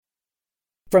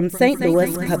From St.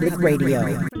 Louis Public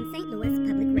Radio.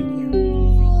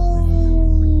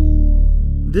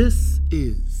 This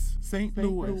is St.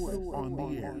 Louis on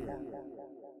the Air.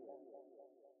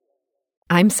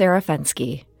 I'm Sarah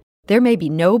Fenske. There may be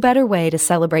no better way to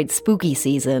celebrate spooky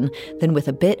season than with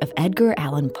a bit of Edgar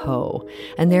Allan Poe,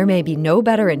 and there may be no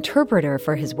better interpreter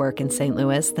for his work in St.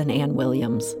 Louis than Ann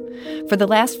Williams. For the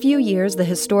last few years, the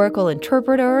historical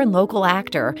interpreter and local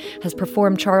actor has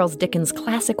performed Charles Dickens'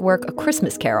 classic work, A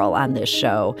Christmas Carol, on this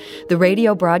show. The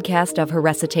radio broadcast of her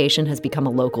recitation has become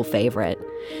a local favorite.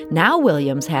 Now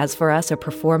Williams has for us a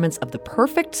performance of the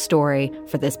perfect story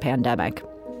for this pandemic.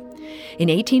 In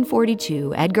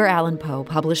 1842, Edgar Allan Poe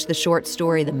published the short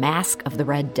story The Mask of the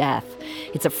Red Death.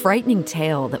 It's a frightening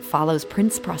tale that follows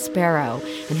Prince Prospero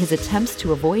and his attempts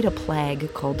to avoid a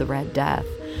plague called the Red Death.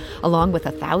 Along with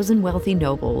 1,000 wealthy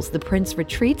nobles, the prince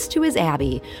retreats to his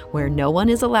abbey, where no one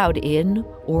is allowed in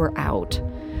or out.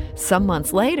 Some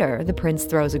months later, the prince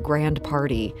throws a grand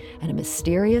party, and a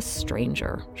mysterious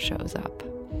stranger shows up.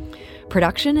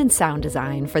 Production and sound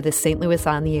design for this St. Louis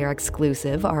on the Air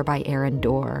exclusive are by Aaron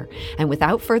Dorr. And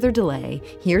without further delay,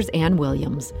 here's Ann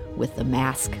Williams with The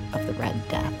Mask of the Red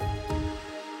Death.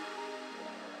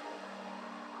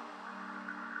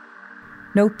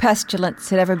 No pestilence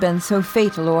had ever been so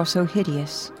fatal or so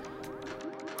hideous.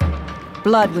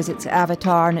 Blood was its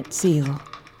avatar and its seal.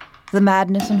 The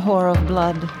madness and horror of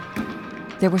blood.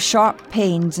 There were sharp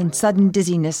pains and sudden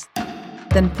dizziness,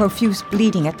 then profuse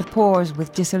bleeding at the pores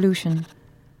with dissolution.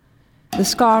 The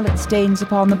scarlet stains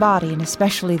upon the body, and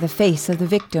especially the face of the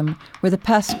victim, were the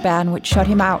pest ban which shut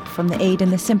him out from the aid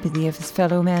and the sympathy of his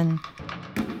fellow men.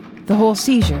 The whole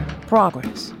seizure,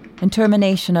 progress, and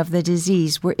termination of the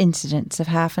disease were incidents of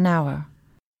half an hour.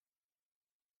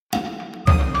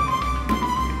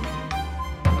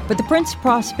 But the Prince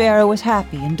Prospero was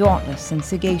happy and dauntless and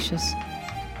sagacious.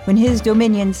 When his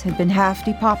dominions had been half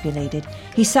depopulated,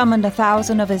 he summoned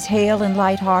 1,000 of his hale and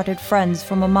light-hearted friends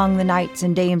from among the knights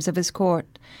and dames of his court,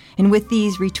 and with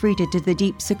these retreated to the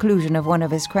deep seclusion of one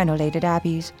of his crenelated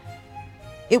abbeys.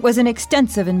 It was an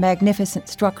extensive and magnificent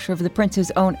structure of the prince's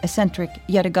own eccentric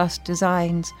yet august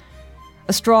designs.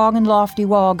 A strong and lofty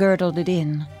wall girdled it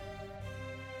in.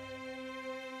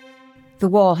 The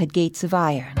wall had gates of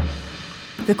iron.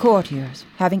 The courtiers,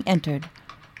 having entered,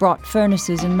 brought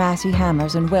furnaces and massy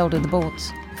hammers and welded the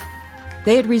bolts.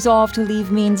 They had resolved to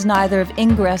leave means neither of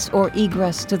ingress or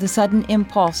egress to the sudden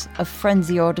impulse of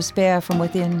frenzy or despair from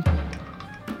within.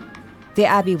 The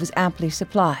abbey was amply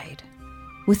supplied.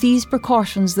 With these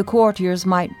precautions, the courtiers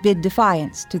might bid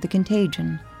defiance to the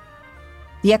contagion.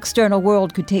 The external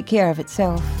world could take care of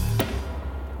itself.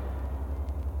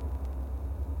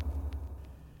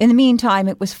 In the meantime,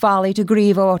 it was folly to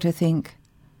grieve or to think.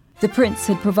 The prince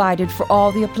had provided for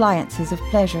all the appliances of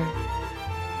pleasure.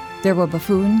 There were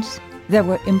buffoons, there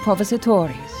were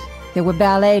improvisatores, there were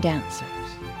ballet dancers,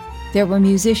 there were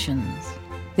musicians,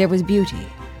 there was beauty,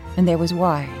 and there was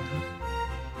wine.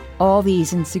 All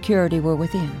these in security were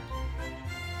within.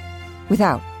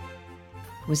 Without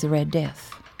was the Red Death.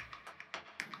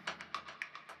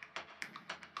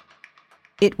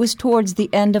 It was towards the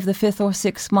end of the 5th or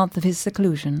 6th month of his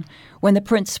seclusion when the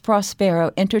Prince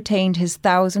Prospero entertained his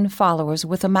 1,000 followers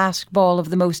with a masked ball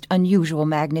of the most unusual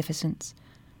magnificence.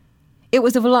 It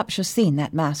was a voluptuous scene,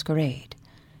 that masquerade.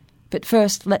 But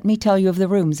first, let me tell you of the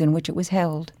rooms in which it was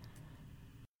held.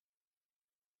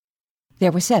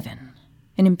 There were 7,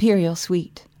 an imperial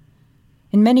suite.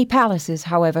 In many palaces,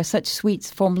 however, such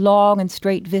suites form long and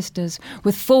straight vistas,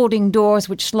 with folding doors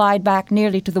which slide back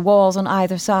nearly to the walls on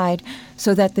either side,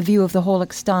 so that the view of the whole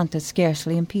extent is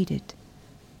scarcely impeded.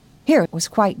 Here it was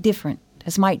quite different,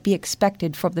 as might be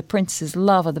expected from the prince's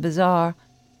love of the bizarre.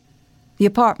 The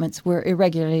apartments were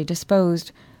irregularly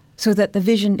disposed, so that the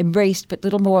vision embraced but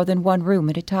little more than one room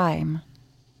at a time.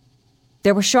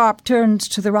 There were sharp turns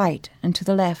to the right and to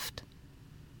the left.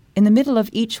 In the middle of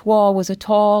each wall was a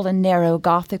tall and narrow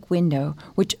Gothic window,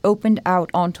 which opened out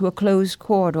onto a closed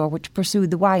corridor which pursued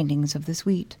the windings of the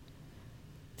suite.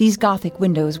 These Gothic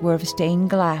windows were of stained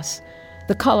glass,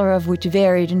 the color of which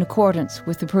varied in accordance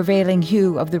with the prevailing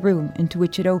hue of the room into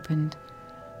which it opened.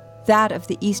 That of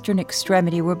the eastern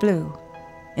extremity were blue,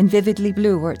 and vividly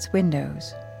blue were its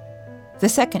windows. The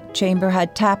second chamber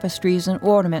had tapestries and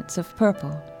ornaments of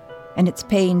purple, and its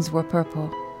panes were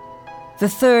purple. The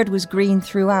third was green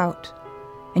throughout,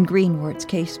 and green were its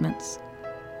casements.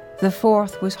 The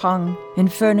fourth was hung in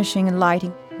furnishing and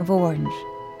lighting of orange,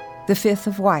 the fifth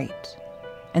of white,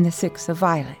 and the sixth of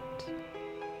violet.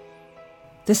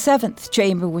 The 7th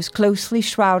chamber was closely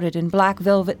shrouded in black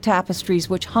velvet tapestries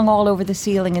which hung all over the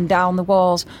ceiling and down the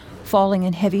walls, falling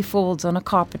in heavy folds on a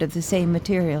carpet of the same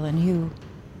material and hue.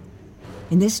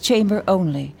 In this chamber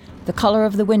only, the color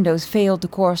of the windows failed to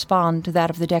correspond to that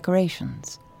of the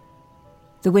decorations.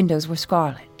 The windows were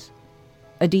scarlet,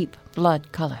 a deep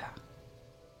blood color.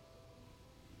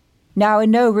 Now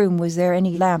in no room was there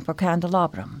any lamp or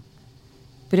candelabrum,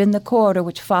 but in the corridor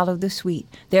which followed the suite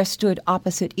there stood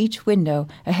opposite each window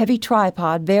a heavy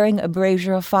tripod bearing a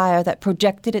brazier of fire that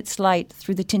projected its light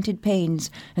through the tinted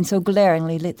panes and so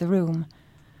glaringly lit the room,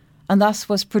 and thus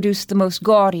was produced the most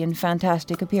gaudy and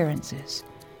fantastic appearances.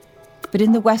 But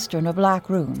in the western or black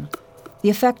room, the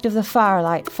effect of the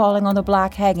firelight falling on the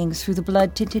black hangings through the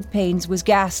blood-tinted panes was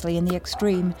ghastly in the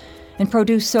extreme, and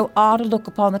produced so odd a look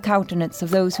upon the countenance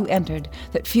of those who entered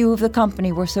that few of the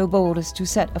company were so bold as to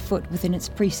set a foot within its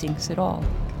precincts at all.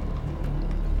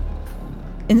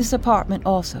 In this apartment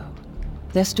also,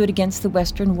 there stood against the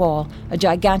western wall a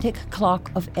gigantic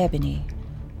clock of ebony.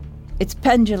 Its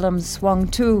pendulum swung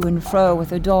to and fro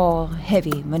with a dull,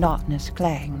 heavy, monotonous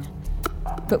clang.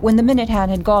 But when the minute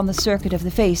hand had gone the circuit of the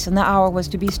face and the hour was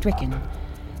to be stricken,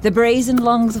 the brazen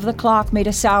lungs of the clock made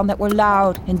a sound that were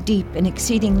loud and deep and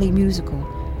exceedingly musical,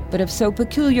 but of so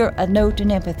peculiar a note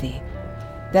and empathy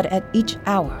that at each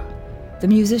hour the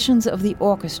musicians of the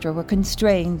orchestra were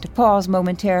constrained to pause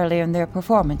momentarily in their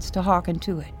performance to hearken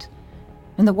to it,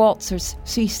 and the waltzers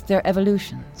ceased their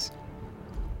evolutions,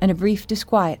 and a brief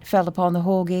disquiet fell upon the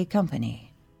whole gay company.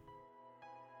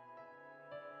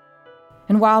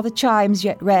 And while the chimes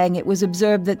yet rang, it was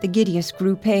observed that the giddiest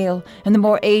grew pale, and the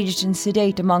more aged and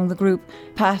sedate among the group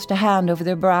passed a hand over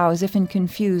their brow as if in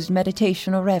confused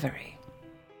meditation or reverie.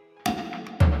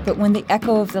 But when the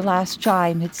echo of the last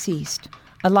chime had ceased,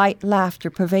 a light laughter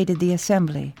pervaded the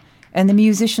assembly, and the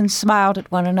musicians smiled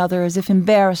at one another as if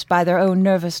embarrassed by their own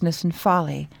nervousness and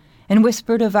folly, and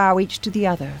whispered a vow each to the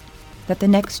other that the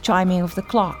next chiming of the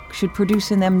clock should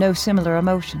produce in them no similar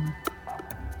emotion.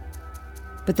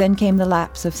 But then came the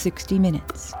lapse of 60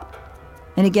 minutes,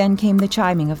 and again came the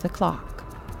chiming of the clock,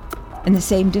 and the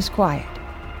same disquiet,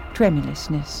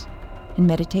 tremulousness, and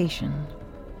meditation.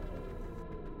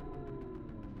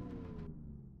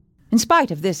 In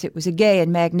spite of this, it was a gay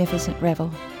and magnificent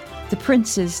revel. The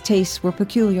prince's tastes were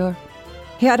peculiar.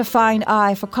 He had a fine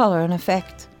eye for color and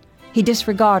effect. He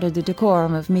disregarded the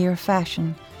decorum of mere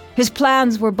fashion. His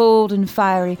plans were bold and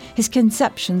fiery. His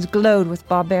conceptions glowed with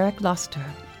barbaric luster.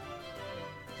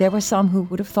 There were some who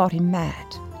would have thought him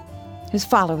mad. His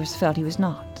followers felt he was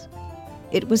not.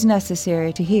 It was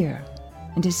necessary to hear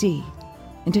and to see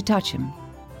and to touch him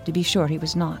to be sure he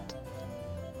was not.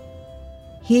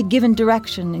 He had given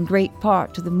direction in great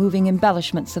part to the moving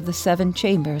embellishments of the 7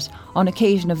 chambers on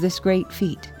occasion of this great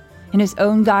feat, and his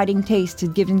own guiding taste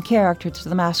had given character to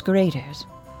the masqueraders.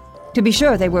 To be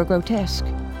sure, they were grotesque.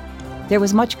 There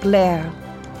was much glare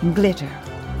and glitter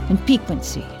and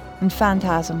piquancy and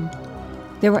phantasm.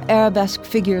 There were arabesque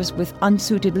figures with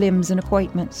unsuited limbs and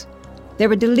appointments. There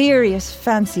were delirious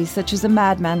fancies such as the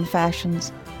madman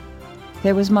fashions.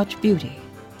 There was much beauty.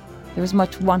 There was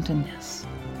much wantonness.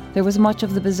 There was much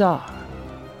of the bizarre.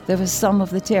 There was some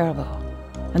of the terrible.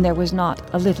 And there was not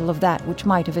a little of that which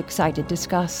might have excited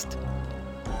disgust.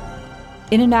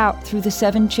 In and out through the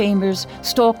 7 chambers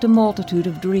stalked a multitude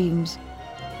of dreams.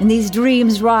 And these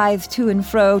dreams writhed to and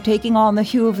fro, taking on the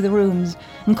hue of the rooms,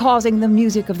 and causing the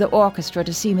music of the orchestra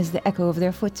to seem as the echo of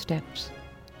their footsteps.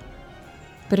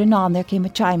 But anon there came a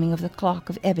chiming of the clock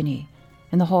of ebony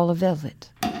in the hall of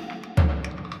velvet.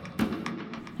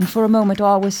 And for a moment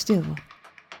all was still.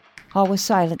 All was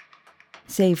silent,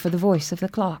 save for the voice of the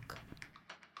clock.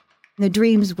 The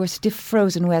dreams were stiff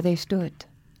frozen where they stood.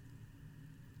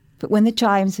 But when the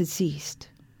chimes had ceased,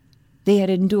 they had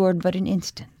endured but an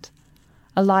instant.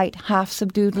 A light,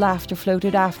 half-subdued laughter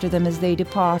floated after them as they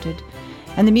departed,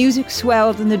 and the music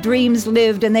swelled, and the dreams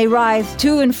lived, and they writhed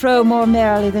to and fro more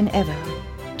merrily than ever,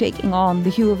 taking on the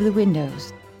hue of the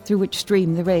windows, through which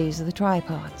streamed the rays of the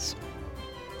tripods.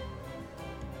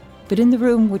 But in the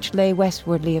room which lay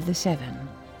westwardly of the 7,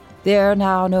 there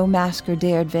now no masker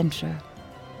dared venture,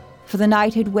 for the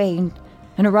night had waned,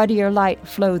 and a ruddier light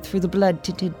flowed through the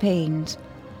blood-tinted panes,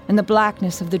 and the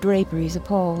blackness of the draperies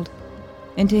appalled.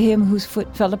 And to him whose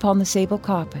foot fell upon the sable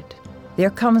carpet, there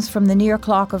comes from the near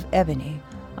clock of ebony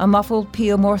a muffled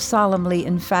peal more solemnly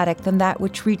emphatic than that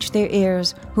which reached their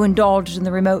ears who indulged in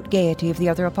the remote gaiety of the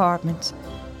other apartments.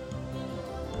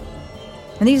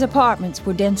 And these apartments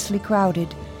were densely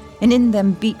crowded, and in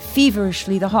them beat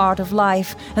feverishly the heart of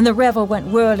life, and the revel went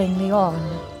whirlingly on.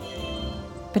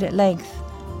 But at length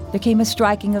there came a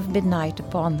striking of midnight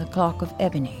upon the clock of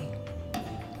ebony,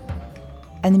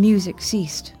 and the music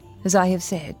ceased, as I have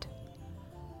said,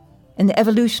 and the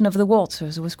evolution of the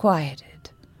waltzers was quieted,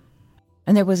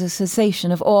 and there was a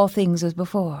cessation of all things as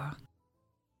before.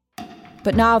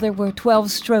 But now there were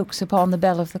 12 strokes upon the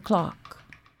bell of the clock.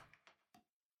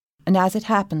 And as it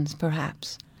happens,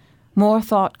 perhaps, more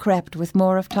thought crept with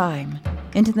more of time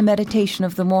into the meditation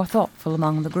of the more thoughtful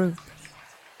among the group.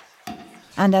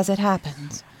 And as it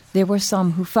happens, there were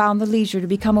some who found the leisure to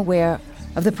become aware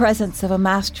of the presence of a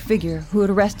masked figure who had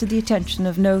arrested the attention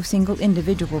of no single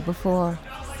individual before.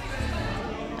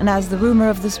 And as the rumor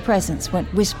of this presence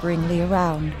went whisperingly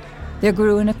around, there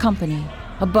grew in a company,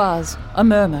 a buzz, a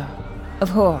murmur of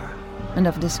horror and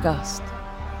of disgust.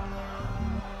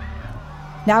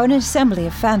 Now in an assembly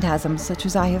of phantasms such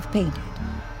as I have painted,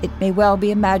 it may well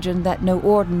be imagined that no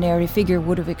ordinary figure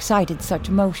would have excited such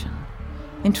emotion.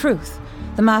 In truth,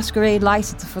 the masquerade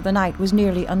license for the night was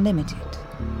nearly unlimited.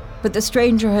 But the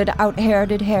stranger had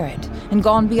out-Heroded Herod and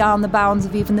gone beyond the bounds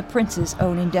of even the prince's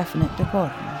own indefinite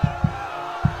decorum.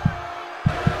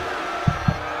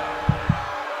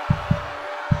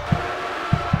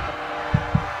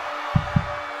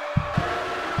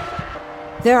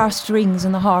 There are strings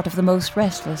in the heart of the most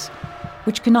restless,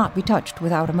 which cannot be touched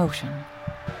without emotion.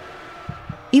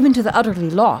 Even to the utterly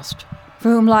lost, for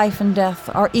whom life and death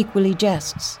are equally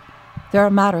jests, there are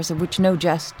matters of which no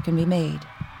jest can be made.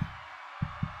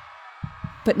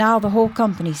 But now the whole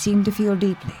company seemed to feel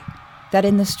deeply that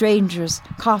in the stranger's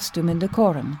costume and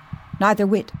decorum neither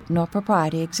wit nor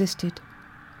propriety existed.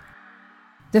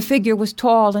 The figure was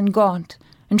tall and gaunt,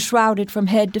 and shrouded from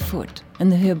head to foot in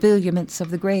the habiliments of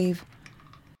the grave.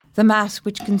 The mask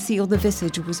which concealed the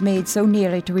visage was made so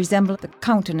nearly to resemble the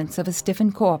countenance of a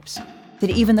stiffened corpse that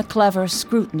even the cleverest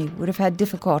scrutiny would have had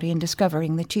difficulty in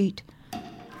discovering the cheat.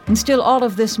 And still all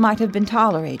of this might have been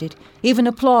tolerated, even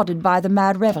applauded by the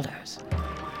mad revellers.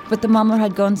 But the mummer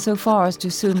had gone so far as to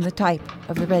assume the type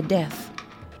of the Red Death.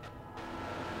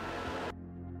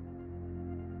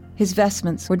 His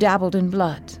vestments were dabbled in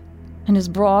blood, and his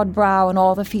broad brow and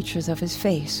all the features of his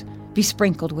face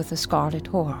besprinkled with the scarlet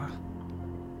horror.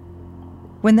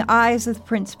 When the eyes of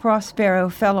Prince Prospero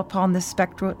fell upon this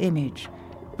spectral image,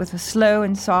 with a slow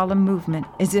and solemn movement,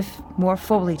 as if more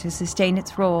fully to sustain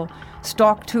its role,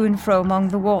 stalked to and fro among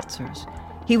the waltzers,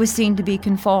 he was seen to be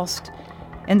convulsed,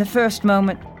 in the first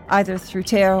moment either through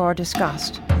terror or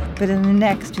disgust, but in the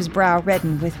next his brow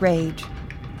reddened with rage.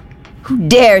 "Who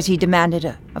dares," he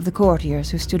demanded of the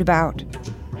courtiers who stood about,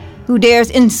 "who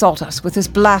dares insult us with this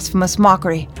blasphemous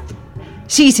mockery?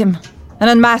 Seize him and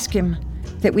unmask him,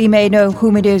 that we may know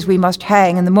whom it is we must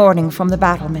hang in the morning from the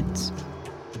battlements."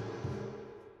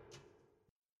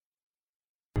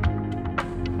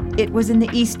 It was in the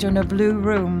eastern or blue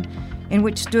room in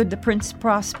which stood the Prince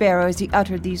Prospero as he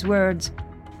uttered these words.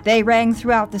 They rang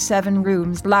throughout the 7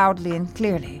 rooms loudly and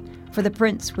clearly, for the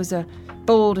prince was a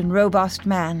bold and robust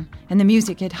man, and the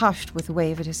music had hushed with a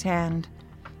wave of his hand.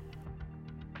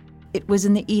 It was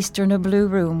in the eastern or blue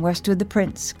room where stood the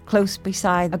prince, close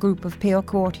beside a group of pale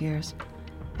courtiers.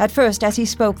 At first, as he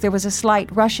spoke, there was a slight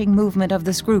rushing movement of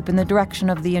this group in the direction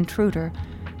of the intruder,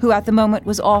 who at the moment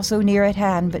was also near at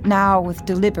hand, but now, with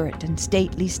deliberate and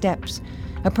stately steps,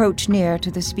 approached near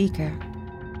to the speaker.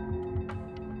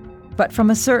 But from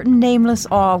a certain nameless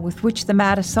awe with which the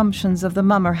mad assumptions of the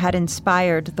mummer had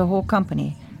inspired the whole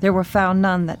company, there were found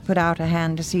none that put out a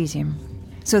hand to seize him,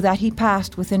 so that he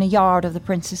passed within a yard of the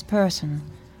prince's person.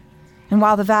 And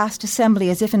while the vast assembly,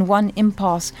 as if in one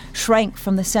impulse, shrank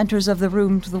from the centers of the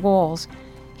room to the walls,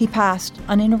 he passed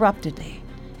uninterruptedly,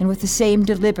 and with the same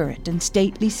deliberate and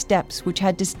stately steps which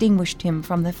had distinguished him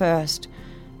from the first,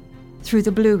 through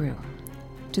the blue room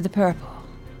to the purple,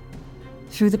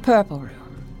 through the purple room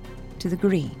to the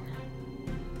green,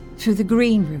 through the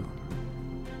green room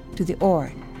to the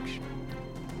orange,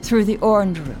 through the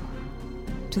orange room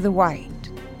to the white,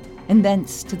 and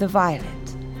thence to the violet,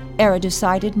 ere a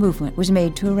decided movement was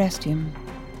made to arrest him.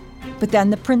 But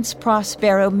then the Prince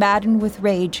Prospero, maddened with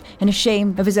rage and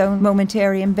ashamed of his own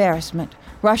momentary embarrassment,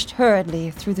 rushed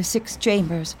hurriedly through the 6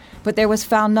 chambers, but there was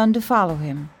found none to follow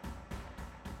him,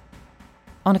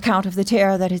 on account of the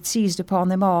terror that had seized upon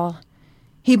them all.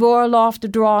 He bore aloft a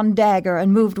drawn dagger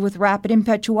and moved with rapid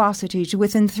impetuosity to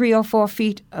within 3 or 4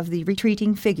 feet of the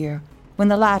retreating figure, when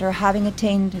the latter, having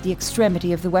attained the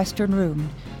extremity of the western room,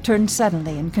 turned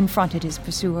suddenly and confronted his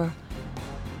pursuer.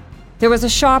 There was a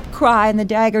sharp cry, and the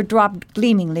dagger dropped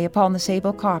gleamingly upon the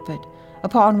sable carpet,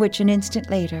 upon which an instant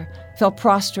later fell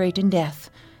prostrate in death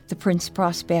the Prince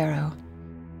Prospero.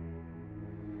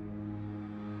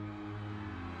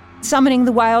 Summoning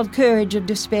the wild courage of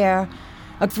despair,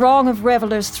 a throng of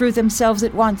revelers threw themselves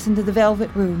at once into the velvet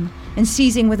room, and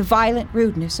seizing with violent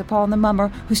rudeness upon the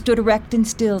mummer, who stood erect and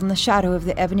still in the shadow of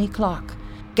the ebony clock,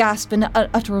 gasped in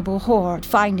unutterable horror at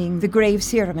finding the grave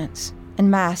cerements and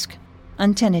mask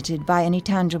untenanted by any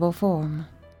tangible form.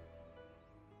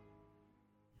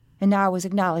 and now was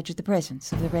acknowledged the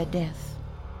presence of the Red Death.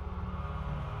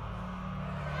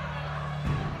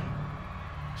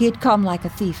 He had come like a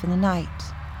thief in the night,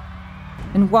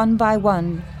 and one by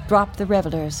one dropped the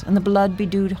revelers in the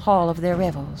blood-bedewed hall of their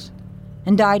revels,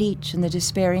 and died each in the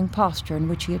despairing posture in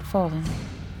which he had fallen.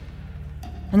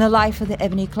 And the life of the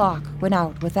ebony clock went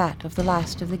out with that of the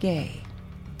last of the gay.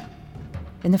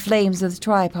 And the flames of the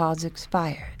tripods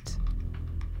expired,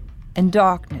 and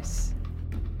darkness,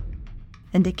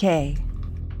 and decay,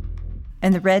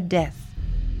 and the Red Death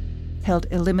held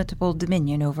illimitable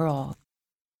dominion over all.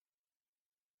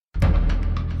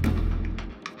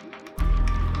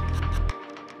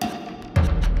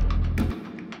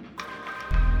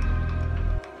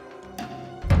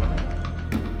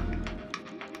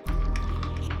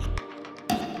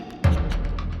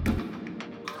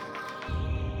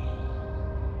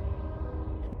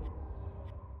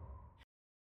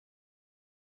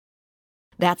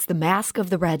 That's The Mask of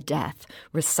the Red Death,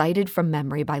 recited from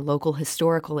memory by local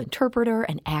historical interpreter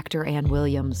and actor Ann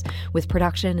Williams, with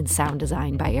production and sound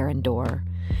design by Aaron Dorr.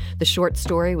 The short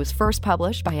story was first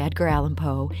published by Edgar Allan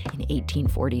Poe in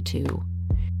 1842.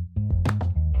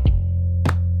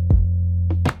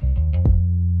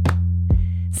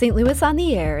 St. Louis on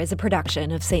the Air is a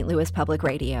production of St. Louis Public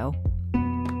Radio.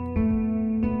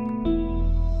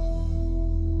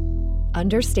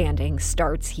 Understanding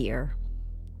starts here.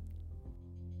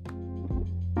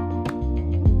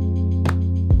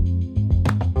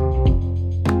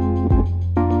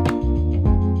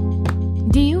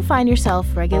 Do you find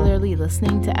yourself regularly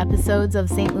listening to episodes of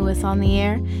St. Louis on the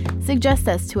Air? Suggest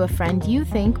us to a friend you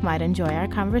think might enjoy our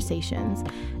conversations,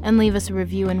 and leave us a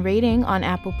review and rating on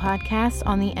Apple Podcasts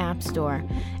on the App Store.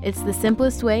 It's the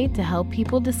simplest way to help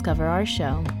people discover our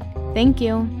show. Thank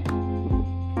you.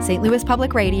 St. Louis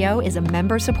Public Radio is a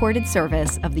member-supported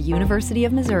service of the University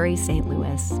of Missouri, St.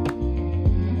 Louis.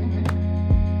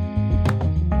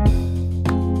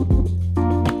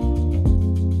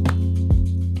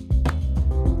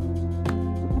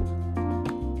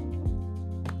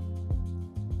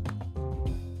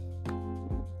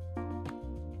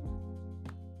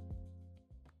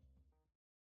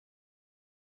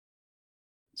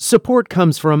 Support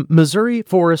comes from Missouri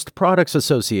Forest Products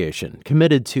Association,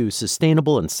 committed to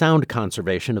sustainable and sound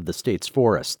conservation of the state's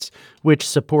forests, which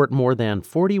support more than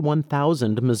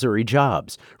 41,000 Missouri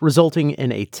jobs, resulting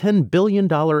in a $10 billion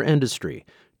industry.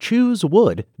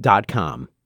 ChooseWood.com.